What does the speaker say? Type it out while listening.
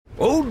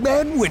Old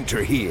Man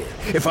Winter here.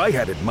 If I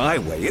had it my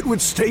way, it would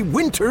stay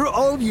winter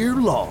all year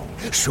long.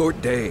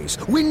 Short days,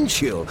 wind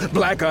chill,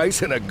 black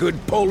ice, and a good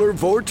polar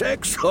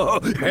vortex.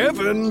 Oh,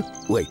 heaven!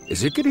 Wait,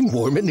 is it getting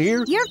warm in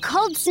here? Your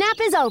cold snap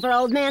is over,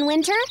 Old Man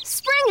Winter.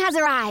 Spring has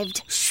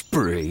arrived.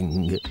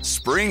 Spring.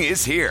 Spring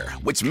is here,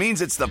 which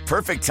means it's the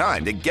perfect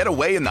time to get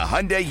away in the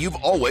Hyundai you've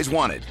always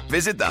wanted.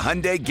 Visit the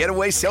Hyundai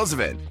Getaway Sales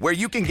Event, where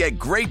you can get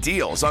great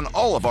deals on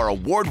all of our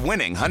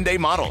award-winning Hyundai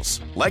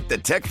models, like the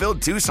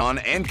tech-filled Tucson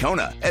and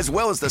Kona, as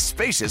well as the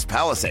spacious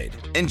Palisade.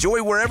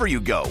 Enjoy wherever you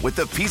go with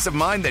the peace of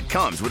mind that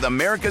comes with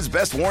America's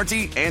best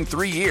warranty and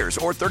 3 years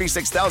or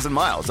 36,000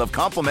 miles of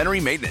complimentary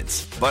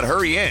maintenance. But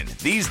hurry in,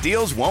 these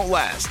deals won't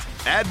last.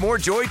 Add more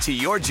joy to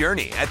your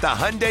journey at the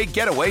Hyundai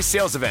Getaway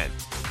Sales Event.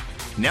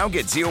 Now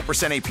get 0%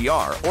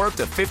 APR or up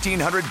to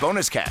 $1,500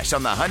 bonus cash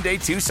on the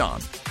Hyundai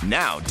Tucson.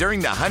 Now, during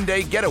the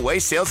Hyundai Getaway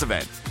Sales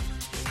Event.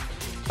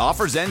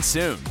 Offers end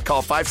soon.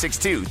 Call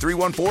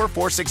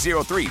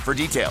 562-314-4603 for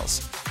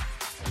details.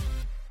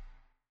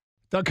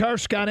 Doug Karsch,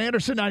 Scott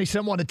Anderson,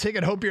 97.1 The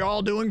Ticket. Hope you're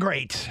all doing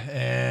great.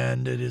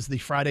 And it is the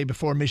Friday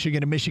before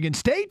Michigan and Michigan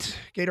State.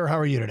 Gator, how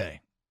are you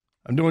today?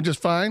 I'm doing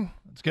just fine.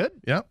 That's good.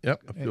 Yep. I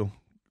feel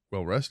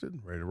well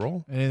rested, ready to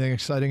roll. Anything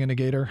exciting in the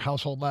Gator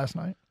household last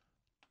night?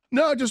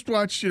 No, I just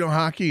watched,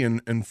 hockey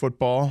and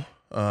football.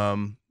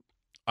 I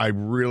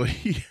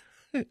really,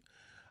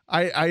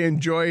 I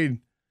enjoy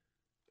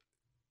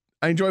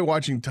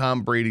watching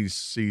Tom Brady's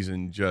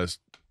season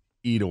just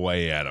eat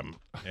away at him,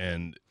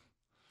 and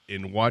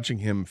in watching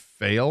him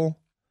fail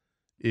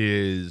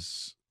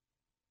is,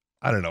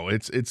 I don't know,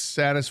 it's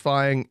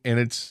satisfying, and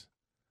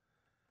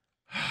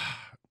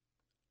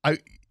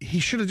he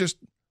should have just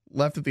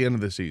left at the end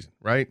of the season,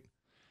 right?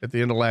 At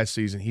the end of last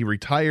season, he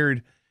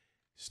retired.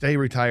 Stay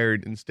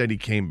retired. Instead, he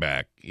came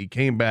back.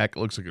 It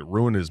looks like it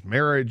ruined his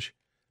marriage.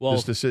 Well,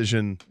 this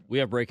decision. We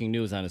have breaking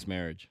news on his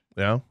marriage.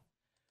 Yeah?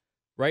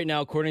 Right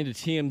now, according to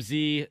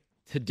TMZ,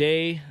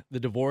 today the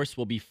divorce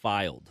will be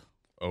filed.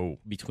 Oh.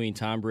 Between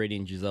Tom Brady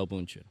and Gisele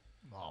Bündchen.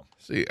 Wow.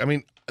 See, I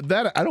mean,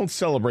 that I don't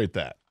celebrate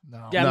that.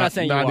 No. Yeah, I'm not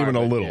saying not you even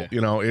are, a little.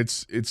 Yeah.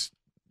 It's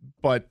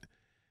but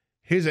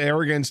his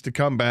arrogance to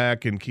come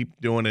back and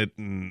keep doing it,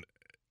 and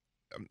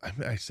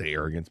I say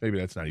arrogance. Maybe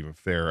that's not even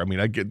fair. I mean,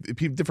 I get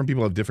different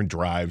people have different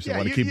drives and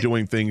want to keep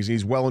doing things.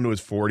 He's well into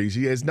his 40s.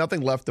 He has nothing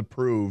left to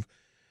prove,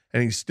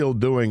 and he's still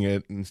doing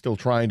it and still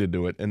trying to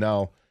do it. And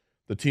now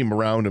the team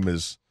around him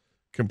is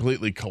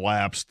completely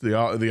collapsed.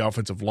 The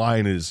offensive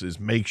line is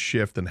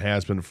makeshift and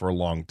has been for a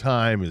long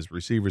time. His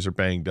receivers are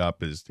banged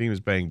up. His team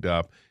is banged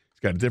up. He's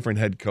got a different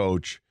head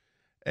coach,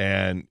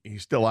 and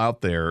he's still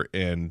out there.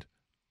 And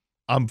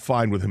I'm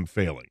fine with him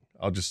failing.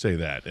 I'll just say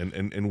that.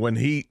 And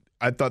when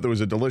I thought there was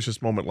a delicious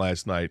moment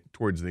last night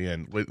towards the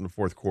end, late in the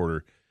fourth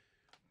quarter.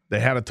 They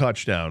had a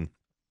touchdown.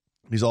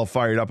 He's all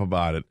fired up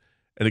about it,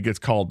 and it gets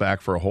called back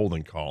for a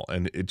holding call.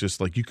 And it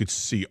just, like, you could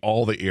see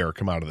all the air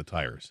come out of the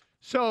tires.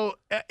 So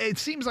it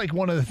seems like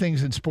one of the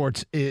things in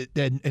sports, and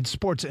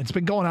it's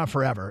been going on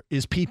forever,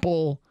 is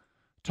people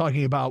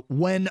talking about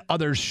when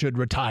others should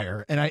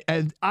retire. And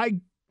I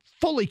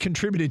fully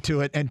contributed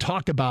to it and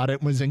talked about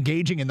it, was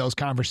engaging in those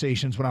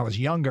conversations when I was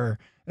younger.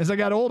 As I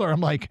got older,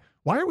 I'm like,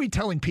 why are we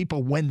telling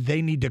people when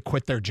they need to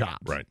quit their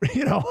jobs? Right.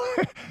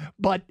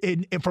 But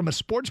from a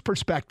sports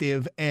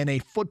perspective and a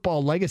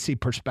football legacy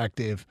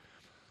perspective,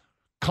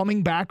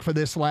 coming back for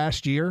this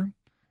last year,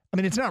 I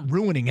mean, it's not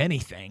ruining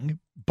anything,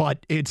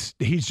 but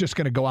he's just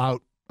going to go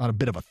out on a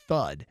bit of a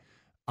thud.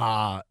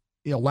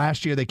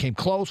 Last year they came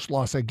close,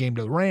 lost that game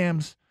to the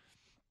Rams,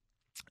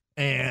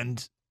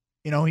 and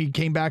he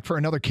came back for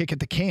another kick at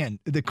the can.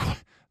 The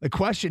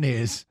question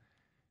is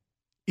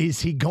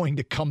he going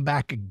to come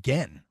back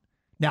again?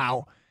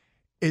 Now,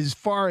 as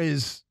far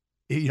as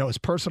his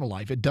personal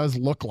life, it does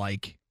look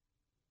like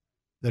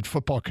that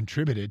football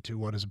contributed to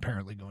what is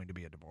apparently going to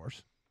be a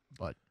divorce.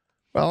 But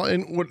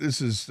and what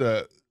this is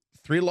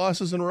 3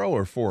 losses in a row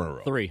or 4 in a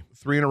row? 3.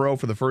 3 in a row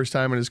for the first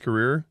time in his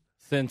career?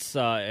 Since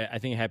I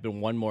think it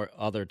happened one more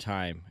other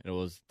time. It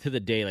was to the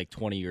day like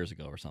 20 years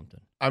ago or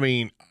something. I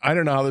mean, I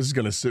don't know how this is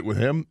going to sit with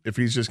him. If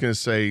he's just going to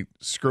say,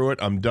 screw it,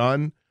 I'm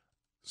done.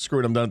 Screw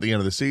it, I'm done at the end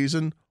of the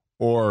season.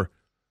 Or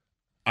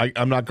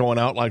I'm not going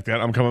out like that.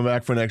 I'm coming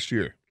back for next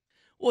year.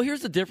 Well, here's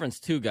the difference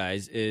too,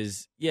 guys,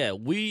 is,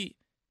 we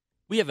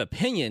have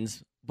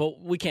opinions, but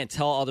we can't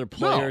tell other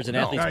players and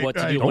athletes what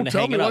to do. Don't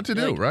tell me what to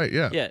do, right,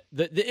 yeah. Yeah,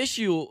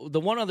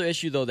 the one other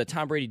issue, though, that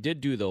Tom Brady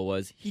did do, though,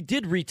 was he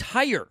did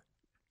retire.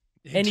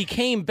 And he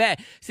came back.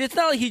 See, it's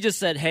not like he just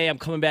said, hey, I'm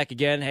coming back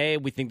again. Hey,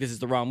 we think this is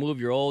the wrong move.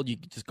 You're old. You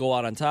can just go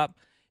out on top.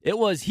 It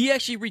was he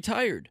actually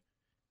retired.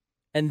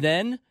 And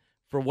then,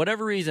 for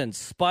whatever reason,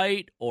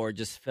 spite or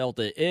just felt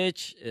the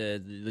itch,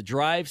 the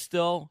drive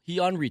still, he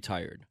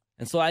unretired.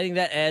 And so I think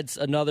that adds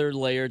another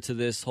layer to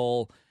this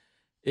whole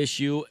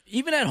issue.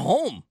 Even at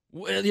home,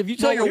 if you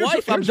tell your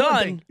wife, I'm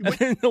done, and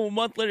then a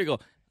month later you go,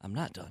 I'm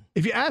not done.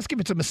 If you ask if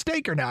it's a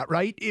mistake or not,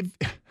 right?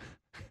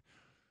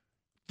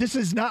 This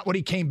is not what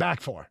he came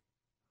back for.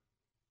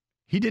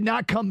 He did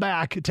not come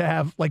back to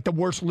have like the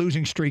worst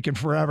losing streak in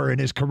forever in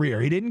his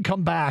career. He didn't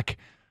come back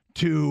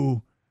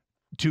to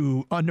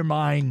to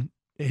undermine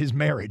his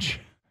marriage.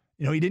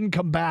 He didn't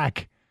come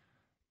back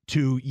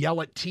to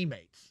yell at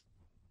teammates.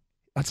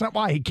 That's not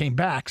why he came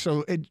back.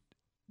 So,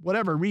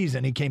 whatever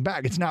reason he came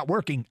back, it's not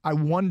working. I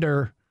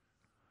wonder,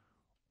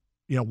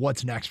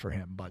 what's next for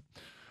him. But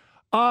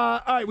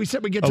all right, we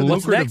said we get to a the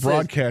lucrative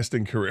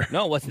broadcasting career.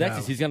 No, what's next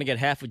is he's going to get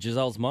half of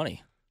Gisele's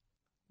money.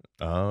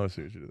 Oh, I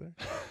see what you did there.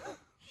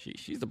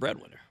 She's the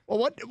breadwinner. Well,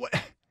 what?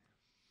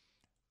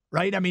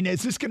 Right? I mean,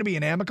 is this going to be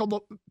an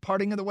amicable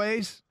parting of the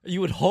ways?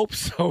 You would hope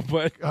so,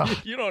 but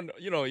you don't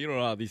know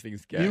how these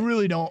things get. You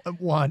really don't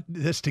want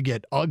this to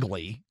get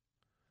ugly.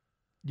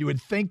 You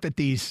would think that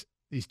these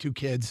two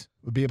kids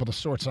would be able to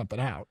sort something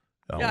out.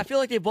 Yeah, I feel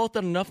like they've both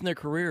done enough in their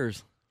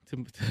careers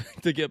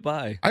to get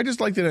by. I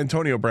just like that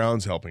Antonio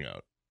Brown's helping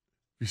out.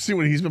 You see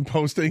what he's been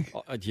posting?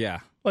 Yeah.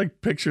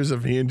 Like pictures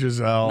of he and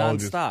Giselle.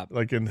 Nonstop.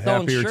 Like in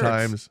Selling happier shirts.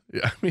 times.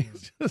 Yeah, I mean,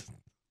 it's just,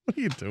 what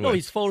are you doing? No,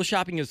 he's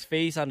photoshopping his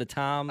face onto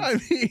Tom's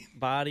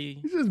body.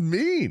 He's just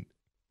mean.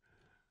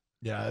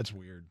 Yeah, that's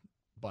weird.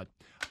 But,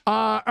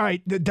 all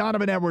right, the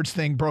Donovan Edwards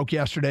thing broke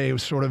yesterday. It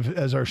was sort of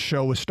as our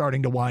show was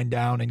starting to wind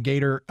down. And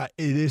Gator,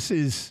 this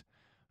is,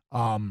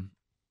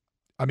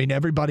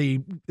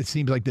 everybody, it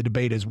seems like the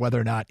debate is whether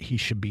or not he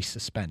should be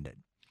suspended.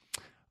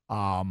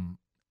 For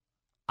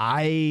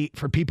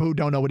people who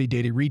don't know what he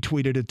did, he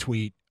retweeted a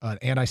tweet, an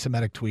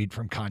anti-Semitic tweet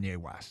from Kanye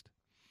West.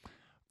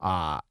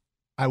 I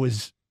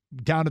was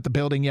down at the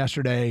building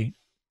yesterday,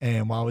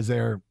 and while I was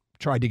there,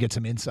 tried to get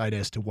some insight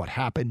as to what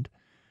happened.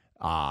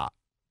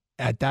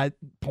 At that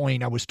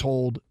point, I was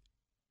told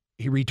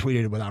he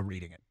retweeted it without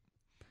reading it.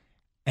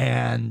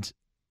 And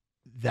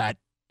that,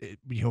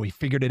 he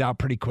figured it out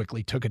pretty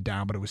quickly, took it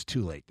down, but it was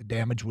too late. The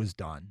damage was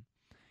done.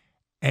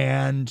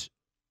 And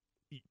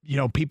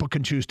people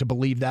can choose to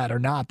believe that or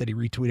not, that he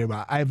retweeted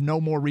it. I have no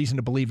more reason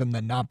to believe him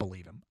than not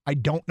believe him. I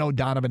don't know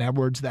Donovan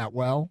Edwards that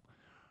well.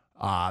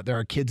 There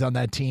are kids on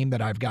that team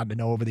that I've gotten to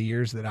know over the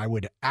years that I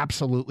would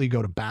absolutely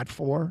go to bat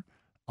for.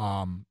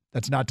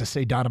 That's not to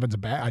say Donovan's a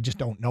bad. I just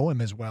don't know him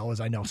as well as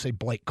I know, say,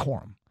 Blake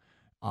Corum.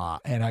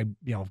 And I,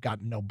 have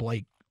gotten to know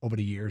Blake over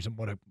the years and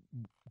what a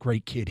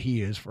great kid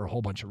he is for a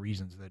whole bunch of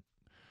reasons that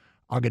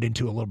I'll get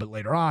into a little bit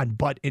later on.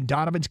 But in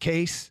Donovan's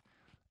case,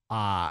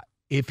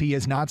 if he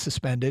is not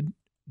suspended,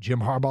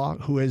 Jim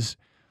Harbaugh, who has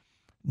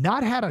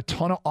not had a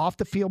ton of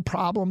off-the-field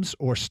problems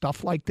or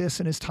stuff like this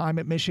in his time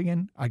at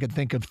Michigan. I could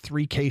think of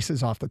 3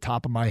 cases off the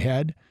top of my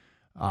head.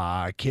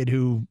 A kid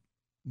who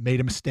made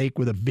a mistake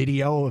with a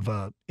video of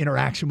an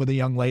interaction with a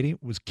young lady,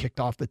 was kicked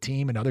off the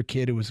team. Another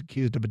kid who was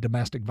accused of a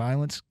domestic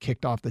violence,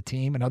 kicked off the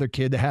team. Another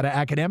kid that had an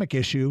academic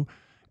issue,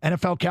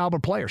 NFL caliber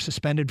player,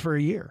 suspended for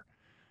a year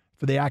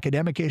for the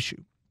academic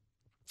issue.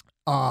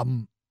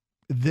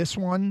 This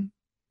one,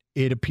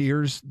 it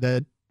appears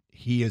that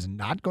he is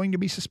not going to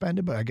be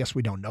suspended, but I guess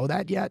we don't know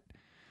that yet.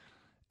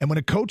 And when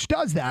a coach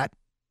does that,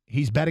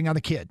 he's betting on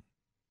the kid.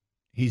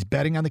 He's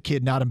betting on the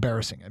kid, not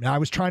embarrassing him. And I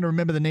was trying to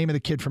remember the name of the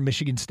kid from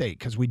Michigan State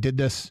because we did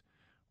this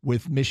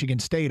with Michigan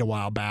State a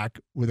while back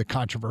with a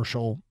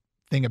controversial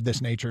thing of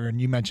this nature, and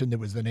you mentioned it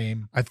was the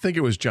name. I think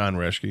it was John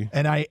Reschke.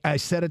 And I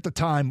said at the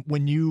time,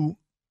 when you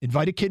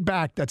invite a kid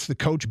back, that's the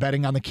coach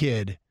betting on the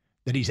kid,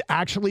 that he's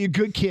actually a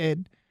good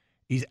kid.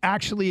 He's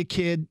actually a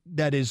kid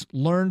that has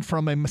learned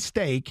from a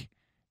mistake.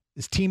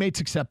 His teammates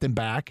accept him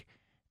back,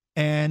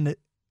 and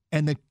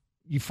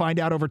you find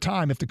out over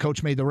time if the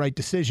coach made the right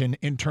decision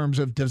in terms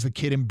of, does the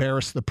kid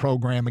embarrass the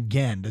program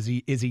again?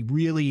 Is he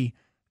really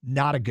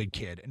not a good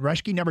kid? And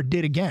Reschke never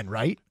did again,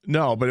 right?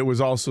 No, but it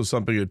was also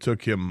something that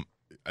took him,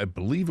 I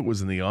believe it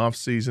was in the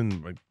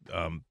offseason,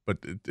 but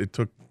it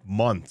took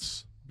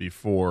months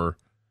before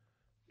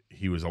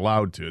he was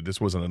allowed to. This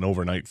wasn't an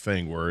overnight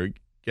thing where,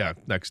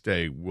 next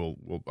day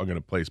I'm going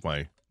to place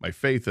my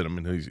faith in him,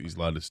 and he's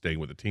allowed to stay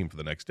with the team for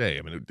the next day.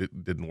 I mean,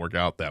 it didn't work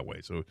out that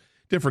way. So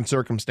different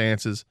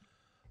circumstances.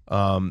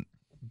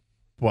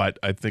 But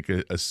I think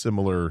a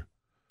similar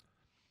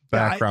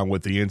background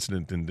with the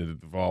incident and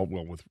it involved,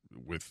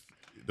 with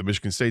the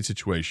Michigan State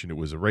situation, it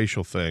was a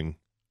racial thing.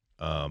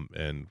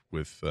 And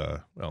with,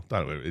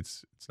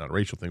 it's not a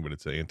racial thing, but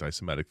it's an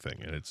anti-Semitic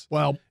thing. And it's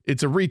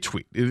a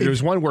retweet.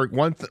 There's one where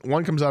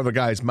one comes out of the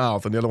guy's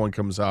mouth and the other one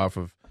comes off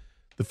of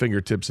the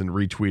fingertips and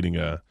retweeting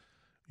a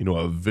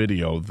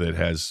video that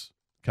has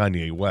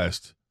Kanye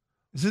West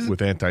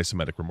with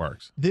anti-Semitic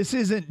remarks. This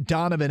isn't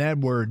Donovan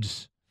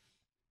Edwards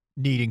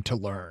needing to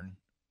learn.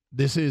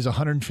 This is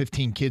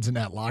 115 kids in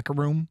that locker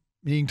room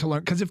needing to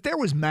learn. Because if there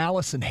was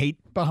malice and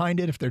hate behind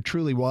it, if there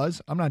truly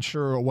was, I'm not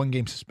sure a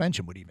 1-game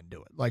suspension would even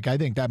do it. Like, I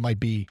think that might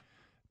be.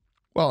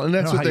 Well, and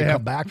that's what they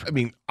have back from. I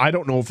mean, I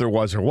don't know if there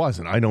was or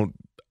wasn't. I don't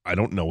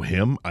know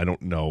him. I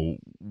don't know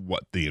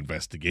what the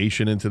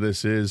investigation into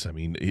this is. I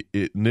mean,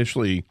 it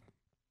initially,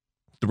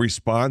 the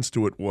response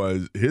to it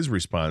was, his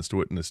response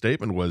to it in the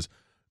statement was,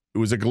 it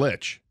was a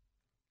glitch.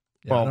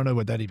 Yeah, I don't know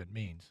what that even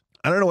means.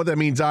 I don't know what that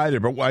means either,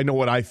 but I know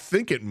what I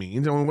think it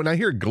means. And when I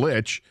hear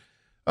glitch,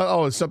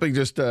 it's something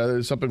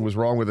something was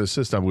wrong with the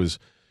system.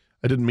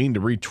 I didn't mean to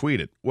retweet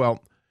it.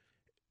 Well,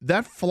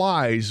 that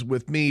flies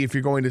with me if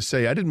you're going to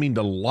say, I didn't mean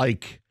to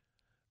like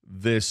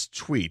this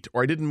tweet,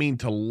 or I didn't mean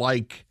to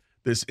like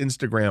this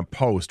Instagram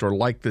post or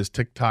like this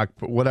TikTok,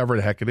 whatever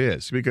the heck it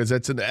is, because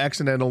it's an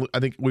accidental. I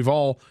think we've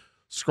all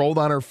scrolled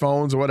on our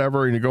phones or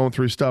whatever, and you're going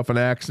through stuff and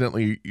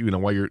accidentally,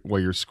 while you're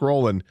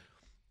scrolling,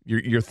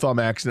 your thumb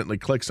accidentally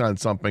clicks on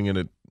something and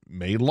it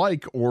may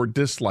like or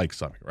dislike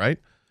something, right?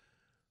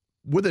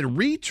 With a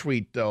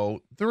retweet,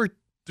 though, there's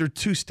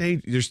two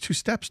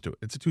steps to it.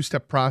 It's a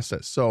two-step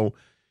process. So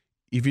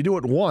if you do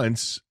it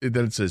once,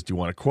 then it says, do you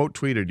want to quote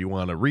tweet or do you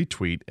want to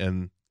retweet?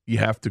 And you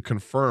have to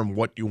confirm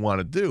what you want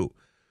to do.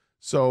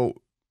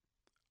 So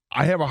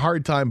I have a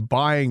hard time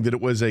buying that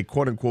it was a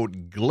quote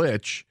unquote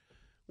glitch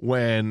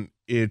when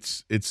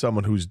it's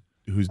someone who's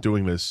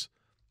doing this,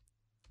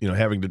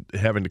 having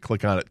to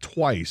click on it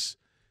twice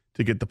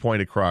to get the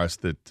point across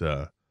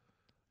that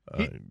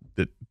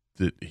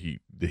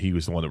he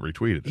was the one that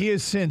retweeted it. He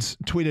has since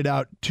tweeted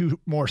out 2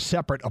 more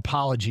separate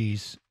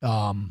apologies.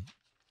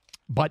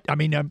 But,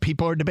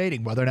 people are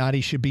debating whether or not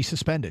he should be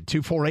suspended.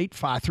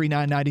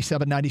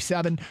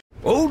 248-539-9797.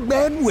 Old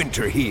Man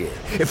Winter here.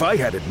 If I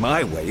had it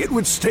my way, it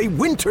would stay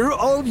winter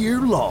all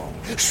year long.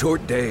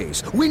 Short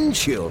days, wind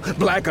chill,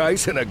 black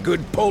ice, and a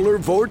good polar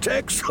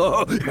vortex.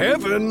 Oh,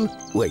 heaven.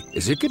 Wait,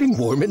 is it getting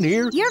warm in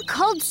here? Your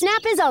cold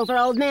snap is over,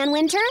 Old Man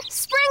Winter.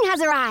 Spring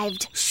has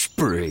arrived.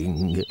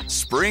 Spring.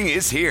 Spring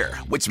is here,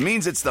 which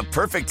means it's the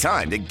perfect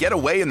time to get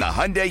away in the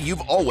Hyundai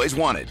you've always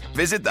wanted.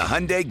 Visit the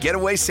Hyundai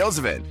Getaway Sales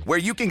Event, where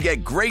you can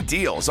get great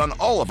deals on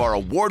all of our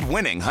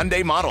award-winning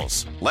Hyundai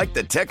models, like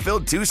the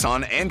tech-filled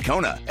Tucson and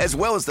Kona, as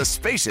well as the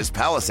spacious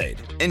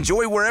Palisade.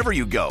 Enjoy wherever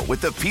you go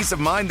with the peace of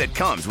mind that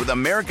comes with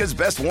America's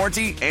best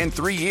warranty and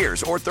 3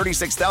 years or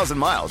 36,000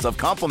 miles of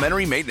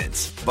complimentary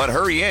maintenance. But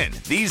hurry in,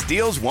 these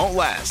deals won't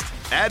last.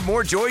 Add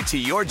more joy to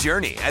your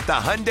journey at the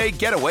Hyundai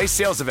Getaway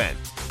Sales Event.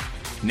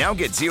 Now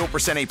get 0%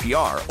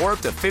 APR or up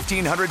to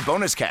 $1,500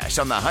 bonus cash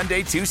on the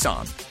Hyundai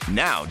Tucson.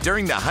 Now,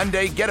 during the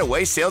Hyundai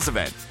Getaway Sales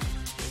Event.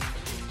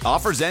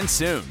 Offers end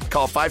soon.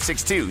 Call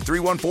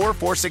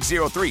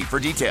 562-314-4603 for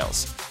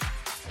details.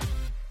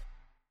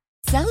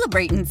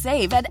 Celebrate and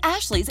save at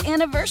Ashley's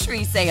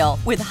Anniversary Sale.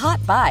 With Hot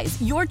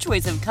Buys, your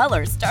choice of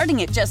colors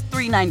starting at just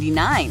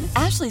 $3.99.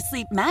 Ashley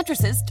Sleep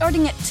mattresses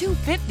starting at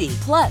 $2.50.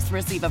 Plus,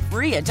 receive a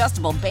free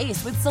adjustable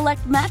base with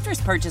select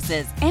mattress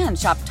purchases. And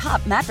shop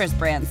top mattress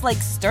brands like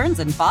Stearns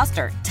 &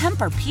 Foster,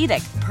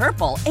 Tempur-Pedic,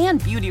 Purple,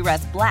 and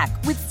Beautyrest Black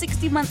with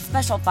 60-month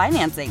special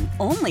financing.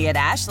 Only at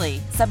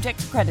Ashley. Subject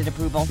to credit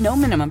approval. No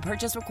minimum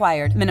purchase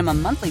required.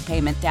 Minimum monthly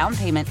payment, down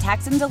payment,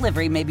 tax, and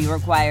delivery may be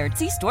required.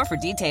 See store for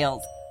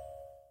details.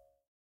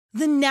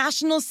 The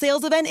national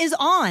sales event is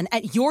on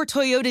at your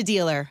Toyota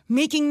dealer,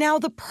 making now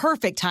the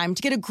perfect time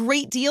to get a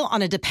great deal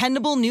on a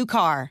dependable new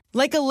car.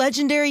 Like a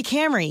legendary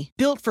Camry,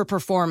 built for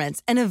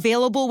performance and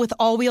available with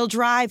all-wheel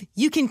drive,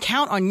 you can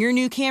count on your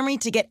new Camry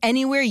to get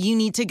anywhere you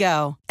need to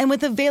go. And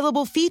with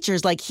available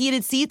features like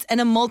heated seats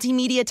and a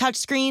multimedia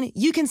touchscreen,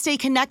 you can stay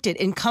connected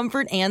in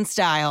comfort and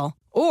style.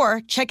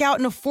 Or check out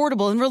an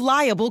affordable and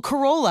reliable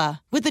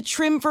Corolla with a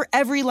trim for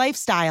every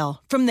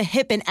lifestyle. From the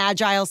hip and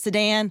agile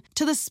sedan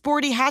to the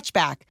sporty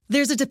hatchback,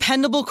 there's a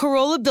dependable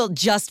Corolla built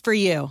just for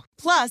you.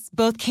 Plus,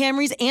 both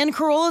Camrys and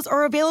Corollas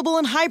are available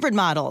in hybrid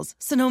models,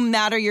 so no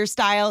matter your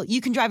style,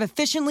 you can drive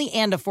efficiently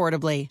and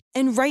affordably.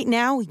 And right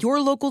now, your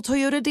local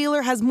Toyota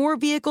dealer has more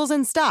vehicles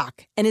in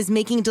stock and is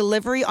making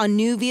delivery on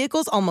new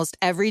vehicles almost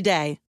every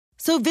day.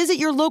 So visit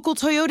your local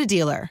Toyota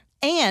dealer.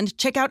 And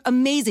check out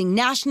amazing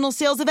national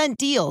sales event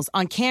deals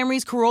on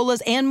Camrys,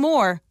 Corollas, and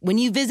more when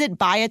you visit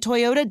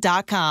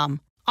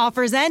buyatoyota.com.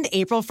 Offers end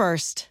April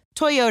 1st.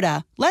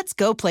 Toyota, let's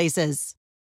go places.